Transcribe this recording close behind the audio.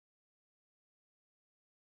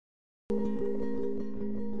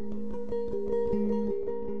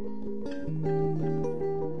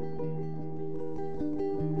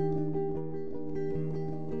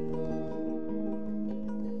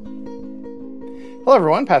Hello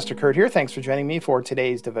everyone, Pastor Kurt here. Thanks for joining me for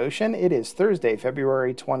today's devotion. It is Thursday,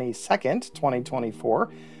 February 22nd,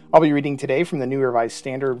 2024. I'll be reading today from the New Revised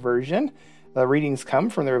Standard Version. The readings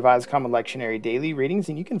come from the Revised Common Lectionary Daily Readings,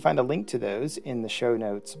 and you can find a link to those in the show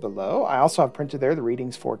notes below. I also have printed there the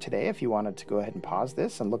readings for today if you wanted to go ahead and pause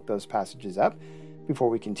this and look those passages up before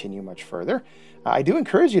we continue much further. I do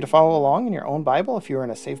encourage you to follow along in your own Bible if you're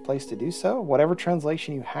in a safe place to do so. Whatever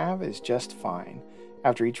translation you have is just fine.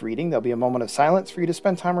 After each reading, there'll be a moment of silence for you to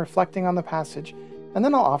spend time reflecting on the passage, and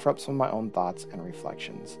then I'll offer up some of my own thoughts and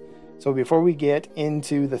reflections. So before we get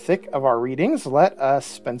into the thick of our readings, let us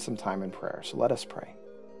spend some time in prayer. So let us pray.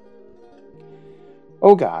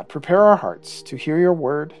 O God, prepare our hearts to hear your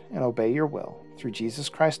word and obey your will, through Jesus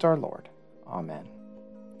Christ our Lord. Amen.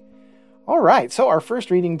 All right, so our first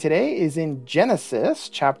reading today is in Genesis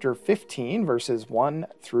chapter 15, verses 1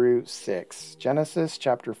 through 6. Genesis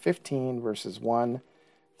chapter 15, verses 1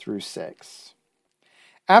 through 6.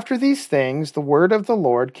 After these things, the word of the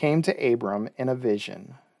Lord came to Abram in a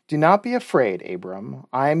vision. Do not be afraid, Abram.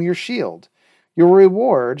 I am your shield. Your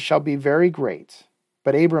reward shall be very great.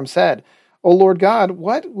 But Abram said, O Lord God,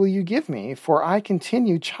 what will you give me? For I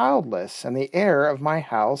continue childless, and the heir of my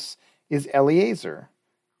house is Eliezer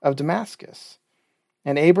of Damascus.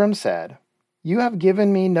 And Abram said, You have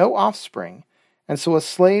given me no offspring, and so a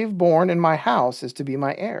slave born in my house is to be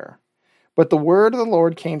my heir. But the word of the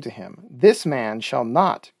Lord came to him, This man shall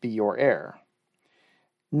not be your heir.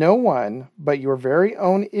 No one but your very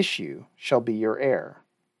own issue shall be your heir.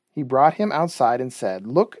 He brought him outside and said,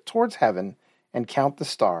 Look towards heaven and count the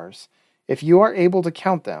stars, if you are able to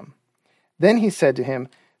count them. Then he said to him,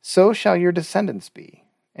 So shall your descendants be.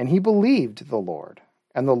 And he believed the Lord,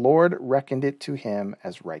 and the Lord reckoned it to him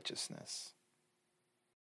as righteousness.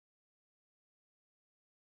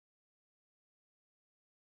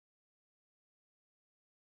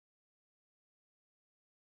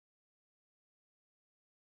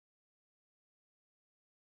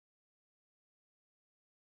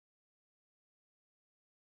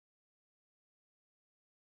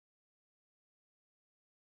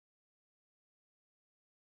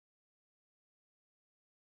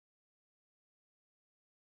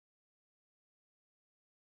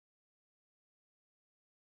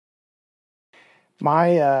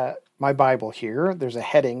 My Bible here, there's a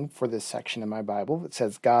heading for this section in my Bible that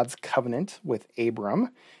says God's covenant with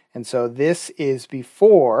Abram. And so this is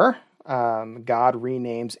before God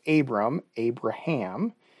renames Abram,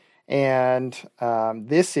 Abraham. And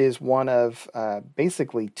this is one of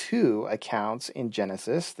basically two accounts in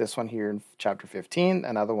Genesis, this one here in chapter 15,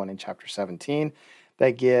 another one in chapter 17,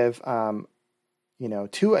 that give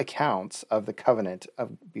two accounts of the covenant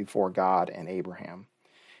before God and Abraham.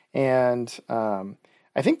 And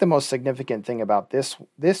I think the most significant thing about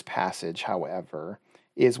this passage, however,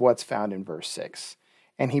 is what's found in verse 6.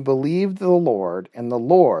 And he believed the Lord, and the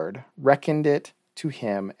Lord reckoned it to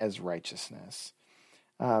him as righteousness.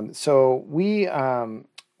 So we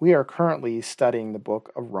are currently studying the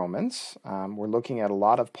book of Romans. We're looking at a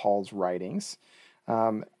lot of Paul's writings.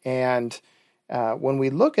 And when we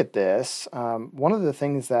look at this, one of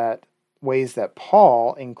the ways that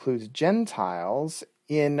Paul includes Gentiles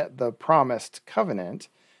in the promised covenant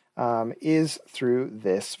is through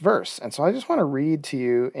this verse. And so I just want to read to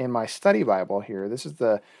you in my study Bible here. This is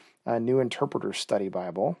the New Interpreter Study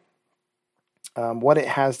Bible. What it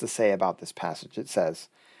has to say about this passage. It says,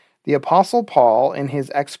 The Apostle Paul, in his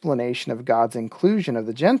explanation of God's inclusion of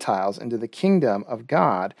the Gentiles into the kingdom of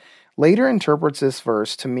God, later interprets this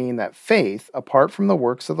verse to mean that faith, apart from the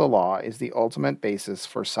works of the law, is the ultimate basis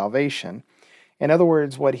for salvation. In other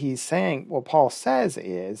words, what Paul says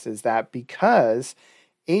is that because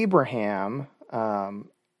Abraham,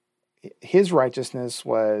 his righteousness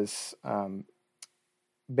was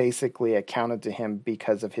basically accounted to him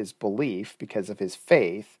because of his belief, because of his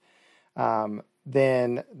faith,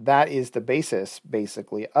 then that is the basis,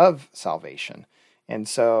 basically, of salvation. And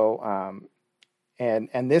so,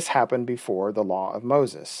 and this happened before the law of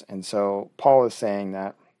Moses. And so Paul is saying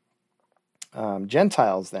that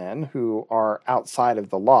Gentiles then, who are outside of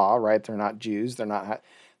the law, right? They're not Jews. They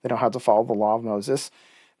don't have to follow the law of Moses.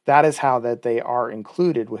 That is how that they are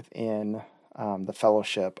included within the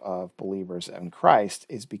fellowship of believers in Christ,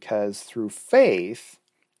 is because through faith,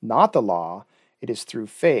 not the law, it is through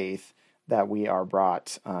faith that we are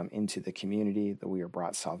brought into the community, that we are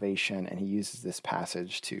brought salvation. And he uses this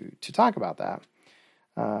passage to talk about that.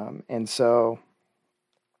 And so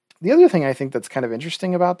the other thing I think that's kind of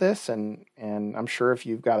interesting about this, and I'm sure if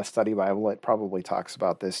you've got a study Bible, it probably talks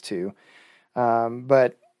about this too.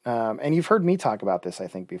 And you've heard me talk about this, I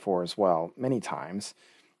think, before as well, many times,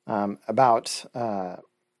 about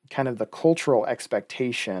kind of the cultural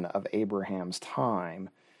expectation of Abraham's time.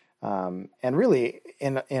 And really,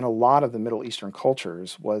 in a lot of the Middle Eastern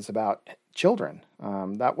cultures, was about children.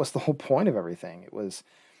 That was the whole point of everything. It was,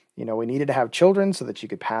 we needed to have children so that you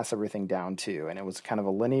could pass everything down to. And it was kind of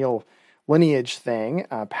a lineage thing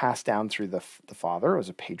passed down through the father. It was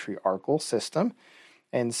a patriarchal system.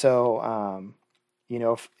 And so,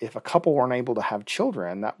 if a couple weren't able to have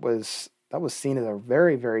children, that was seen as a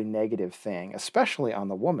very, very negative thing, especially on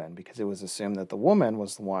the woman, because it was assumed that the woman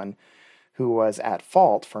was the one who was at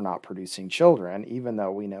fault for not producing children, even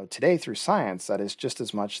though we know today through science that is just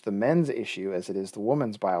as much the men's issue as it is the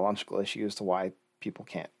woman's biological issue as to why people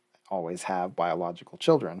can't always have biological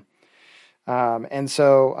children. And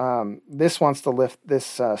so this wants to lift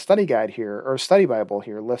this study guide here, or study Bible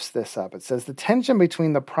here, lifts this up. It says the tension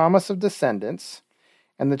between the promise of descendants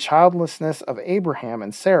and the childlessness of Abraham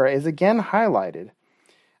and Sarah is again highlighted.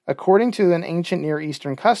 According to an ancient Near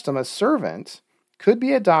Eastern custom, a servant could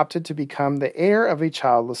be adopted to become the heir of a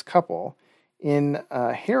childless couple,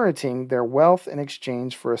 inheriting their wealth in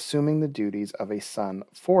exchange for assuming the duties of a son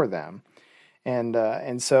for them.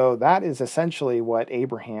 And so that is essentially what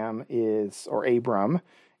Abram is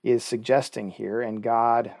suggesting here. And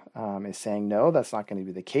God is saying, no, that's not going to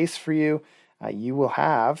be the case for you. You will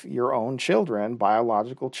have your own children,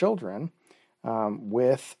 biological children,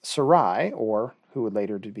 with Sarai, or who would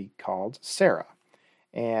later to be called Sarah.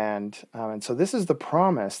 And so this is the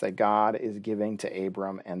promise that God is giving to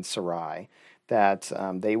Abram and Sarai, that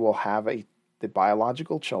they will have the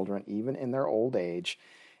biological children even in their old age,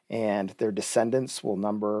 and their descendants will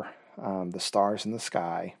number the stars in the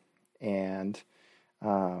sky. And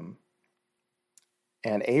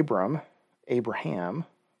Abraham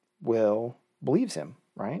believes him,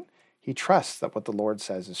 right? He trusts that what the Lord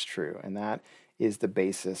says is true, and that is the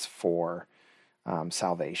basis for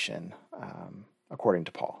salvation, according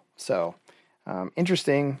to Paul. So,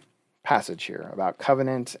 interesting passage here about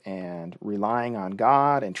covenant and relying on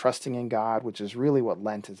God and trusting in God, which is really what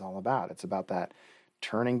Lent is all about. It's about that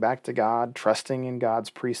turning back to God, trusting in God's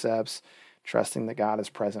precepts, trusting that God is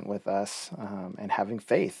present with us, and having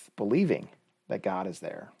faith, believing that God is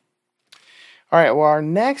there. All right, well, our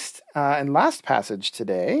next and last passage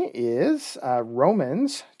today is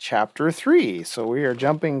Romans chapter 3. So we are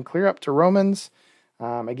jumping clear up to Romans.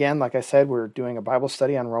 Again, like I said, we're doing a Bible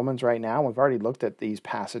study on Romans right now. We've already looked at these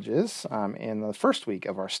passages in the first week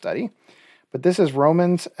of our study. But this is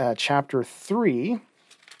Romans chapter 3,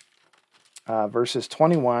 verses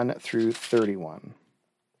 21 through 31.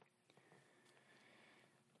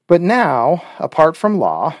 But now, apart from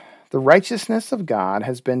law, the righteousness of God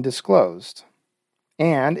has been disclosed,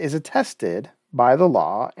 and is attested by the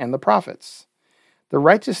law and the prophets, the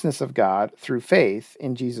righteousness of God through faith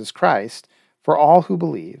in Jesus Christ for all who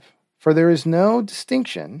believe. For there is no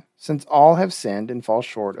distinction, since all have sinned and fall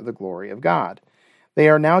short of the glory of God. They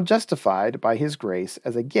are now justified by his grace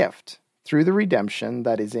as a gift, through the redemption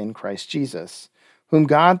that is in Christ Jesus, whom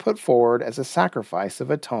God put forward as a sacrifice of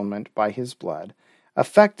atonement by his blood,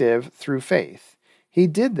 effective through faith. He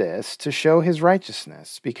did this to show his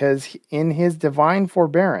righteousness, because in his divine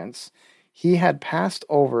forbearance he had passed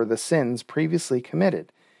over the sins previously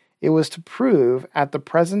committed. It was to prove at the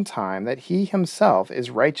present time that he himself is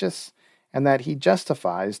righteous, and that he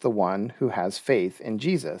justifies the one who has faith in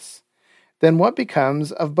Jesus. Then what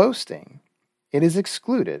becomes of boasting? It is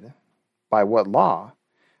excluded. By what law?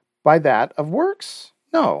 By that of works?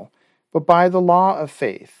 No, but by the law of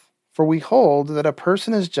faith. For we hold that a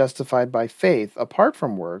person is justified by faith apart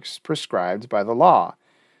from works prescribed by the law.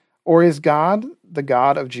 Or is God the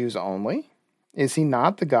God of Jews only? Is he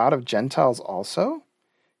not the God of Gentiles also?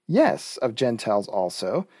 Yes, of Gentiles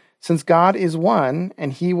also, since God is one,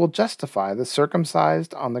 and he will justify the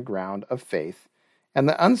circumcised on the ground of faith, and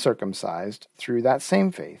the uncircumcised through that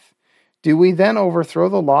same faith. Do we then overthrow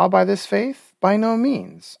the law by this faith? By no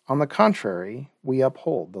means. On the contrary, we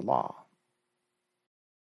uphold the law.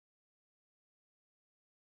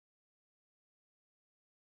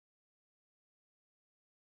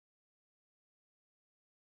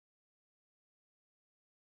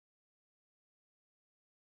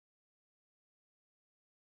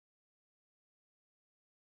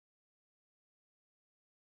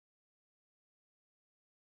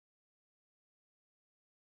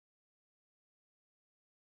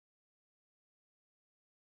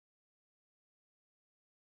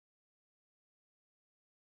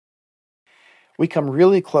 We come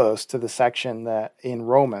really close to the section that in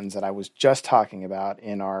Romans that I was just talking about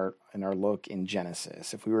in our look in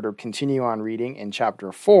Genesis. If we were to continue on reading in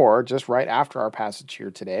chapter 4, just right after our passage here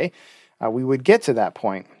today, we would get to that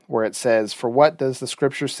point where it says, "For what does the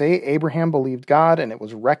scripture say? Abraham believed God, and it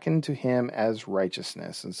was reckoned to him as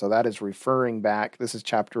righteousness." And so that is referring back, this is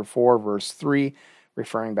chapter 4, verse 3,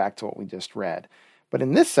 referring back to what we just read. But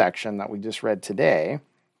in this section that we just read today,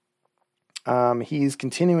 he's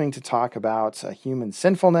continuing to talk about human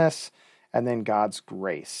sinfulness and then God's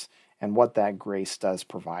grace and what that grace does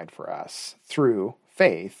provide for us through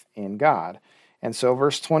faith in God. And so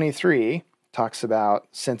verse 23 talks about,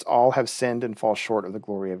 since all have sinned and fall short of the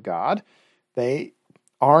glory of God, they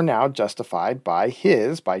are now justified by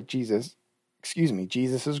Jesus'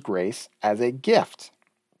 grace as a gift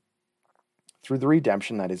through the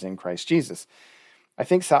redemption that is in Christ Jesus. I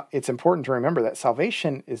think it's important to remember that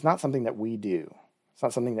salvation is not something that we do. It's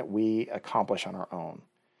not something that we accomplish on our own.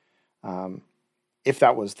 If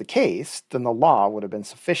that was the case, then the law would have been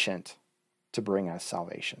sufficient to bring us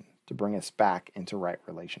salvation, to bring us back into right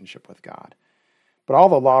relationship with God. But all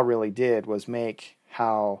the law really did was make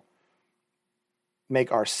our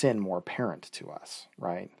sin more apparent to us,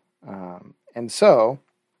 right? And so,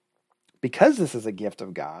 because this is a gift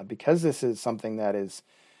of God, because this is something that is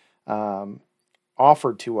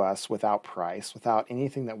offered to us without price, without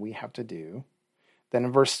anything that we have to do, then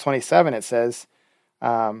in verse 27 it says,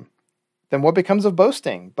 then what becomes of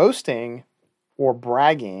boasting? Boasting or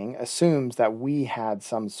bragging assumes that we had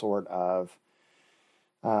some sort of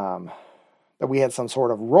role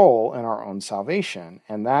in our own salvation.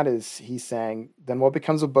 And that is, he's saying, then what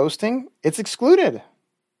becomes of boasting? It's excluded,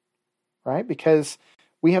 right? Because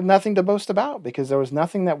we have nothing to boast about, because there was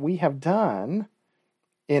nothing that we have done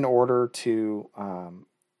in order to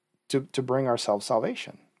bring ourselves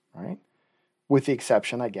salvation, right? With the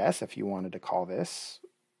exception, I guess, if you wanted to call this,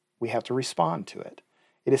 we have to respond to it.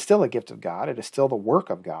 It is still a gift of God. It is still the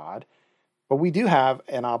work of God. But we do have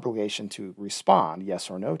an obligation to respond,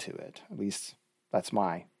 yes or no, to it. At least that's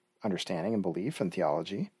my understanding and belief in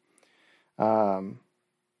theology. And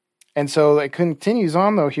so it continues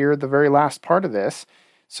on, though, here, the very last part of this.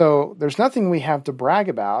 So there's nothing we have to brag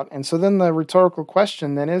about. And so then the rhetorical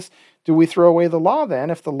question then is, do we throw away the law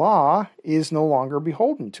then if the law is no longer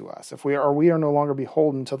beholden to us? If we are no longer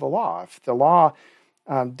beholden to the law? If the law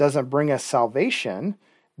doesn't bring us salvation,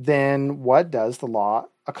 then what does the law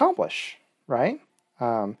accomplish, right?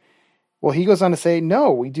 Well, he goes on to say,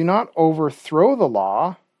 no, we do not overthrow the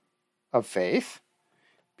law of faith,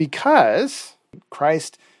 because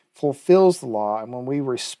Christ fulfills the law, and when we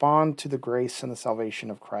respond to the grace and the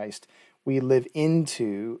salvation of Christ, we live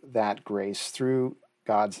into that grace through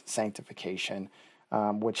God's sanctification,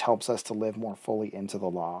 which helps us to live more fully into the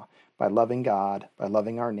law by loving God, by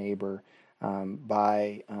loving our neighbor,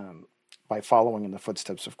 by following in the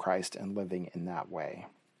footsteps of Christ and living in that way.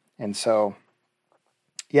 And so,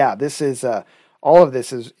 yeah, this is all of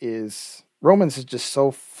this is Romans is just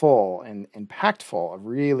so full and impactful of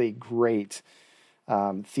really great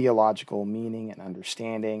theological meaning and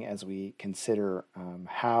understanding as we consider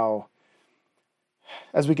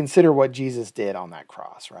what Jesus did on that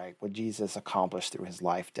cross, right? What Jesus accomplished through his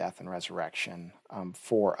life, death, and resurrection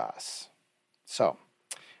for us. So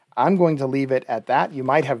I'm going to leave it at that. You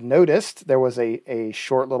might have noticed there was a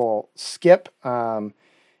short little skip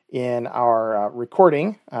in our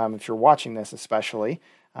recording. If you're watching this especially,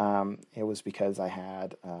 it was because I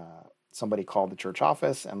had somebody called the church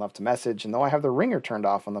office and left a message, and though I have the ringer turned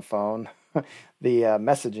off on the phone, the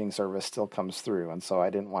messaging service still comes through, and so I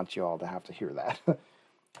didn't want you all to have to hear that.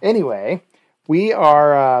 Anyway,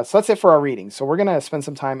 so that's it for our reading. So we're going to spend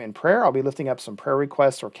some time in prayer. I'll be lifting up some prayer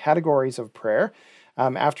requests or categories of prayer.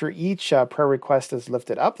 After each prayer request is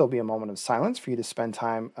lifted up, there'll be a moment of silence for you to spend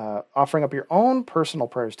time offering up your own personal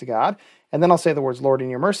prayers to God. And then I'll say the words, Lord, in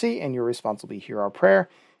your mercy, and your response will be, hear our prayer.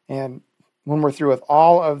 And when we're through with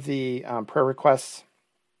all of the prayer requests,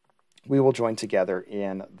 we will join together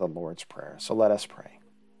in the Lord's Prayer. So let us pray.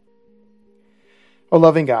 Oh,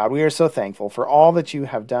 loving God, we are so thankful for all that you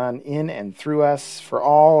have done in and through us, for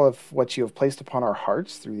all of what you have placed upon our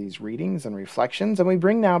hearts through these readings and reflections. And we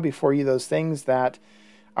bring now before you those things that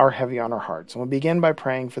are heavy on our hearts. And we'll begin by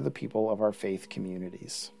praying for the people of our faith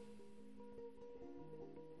communities.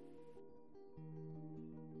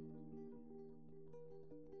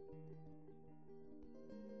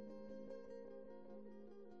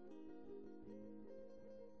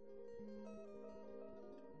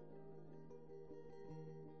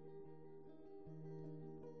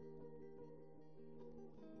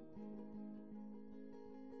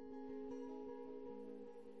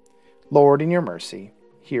 Lord, in your mercy,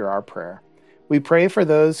 hear our prayer. We pray for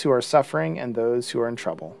those who are suffering and those who are in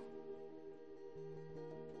trouble.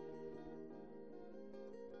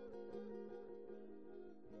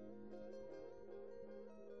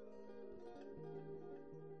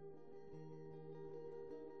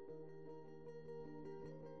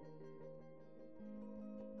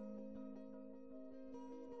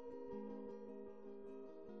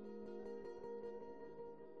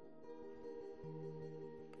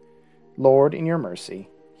 Lord, in your mercy,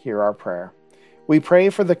 hear our prayer. We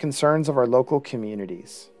pray for the concerns of our local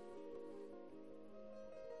communities.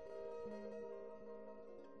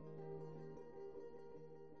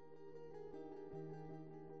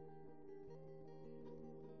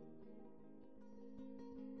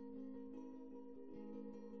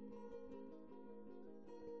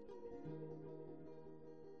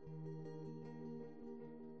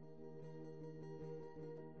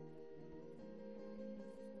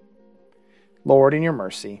 Lord, in your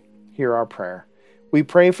mercy, hear our prayer. We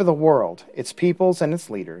pray for the world, its peoples, and its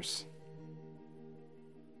leaders.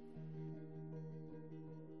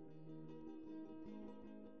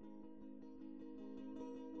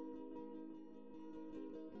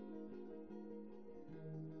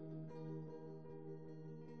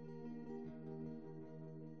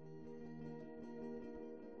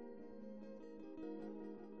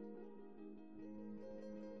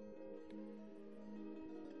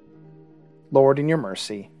 Lord, in your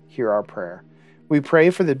mercy, hear our prayer. We pray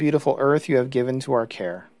for the beautiful earth you have given to our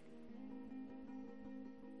care.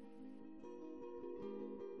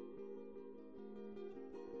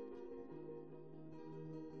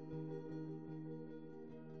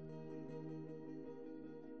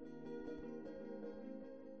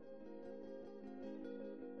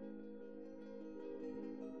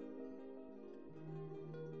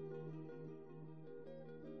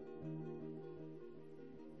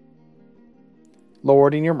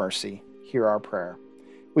 Lord, in your mercy, hear our prayer.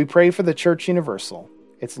 We pray for the Church Universal,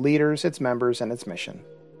 its leaders, its members, and its mission.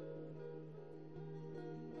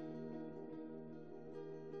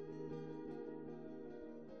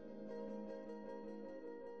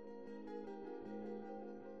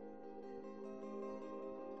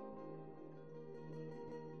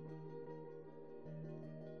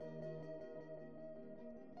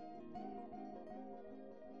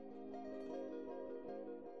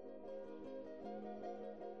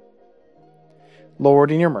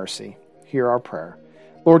 Lord, in your mercy, hear our prayer.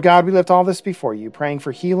 Lord God, we lift all this before you, praying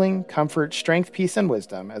for healing, comfort, strength, peace, and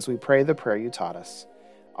wisdom as we pray the prayer you taught us.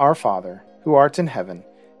 Our Father, who art in heaven,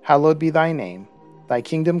 hallowed be thy name. Thy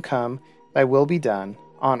kingdom come, thy will be done,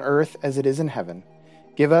 on earth as it is in heaven.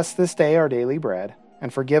 Give us this day our daily bread,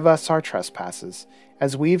 and forgive us our trespasses,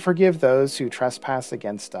 as we forgive those who trespass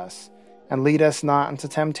against us. And lead us not into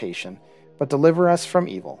temptation, but deliver us from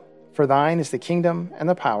evil. For thine is the kingdom, and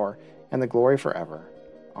the power, and the glory forever.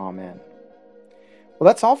 Amen. Well,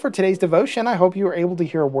 that's all for today's devotion. I hope you were able to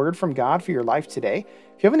hear a word from God for your life today.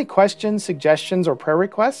 If you have any questions, suggestions, or prayer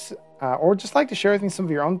requests, or just like to share with me some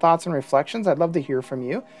of your own thoughts and reflections, I'd love to hear from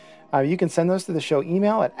you. You can send those to the show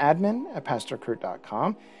email at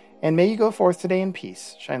admin@pastorkurt.com. And may you go forth today in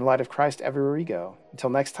peace, shine the light of Christ everywhere you go. Until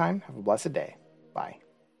next time, have a blessed day. Bye.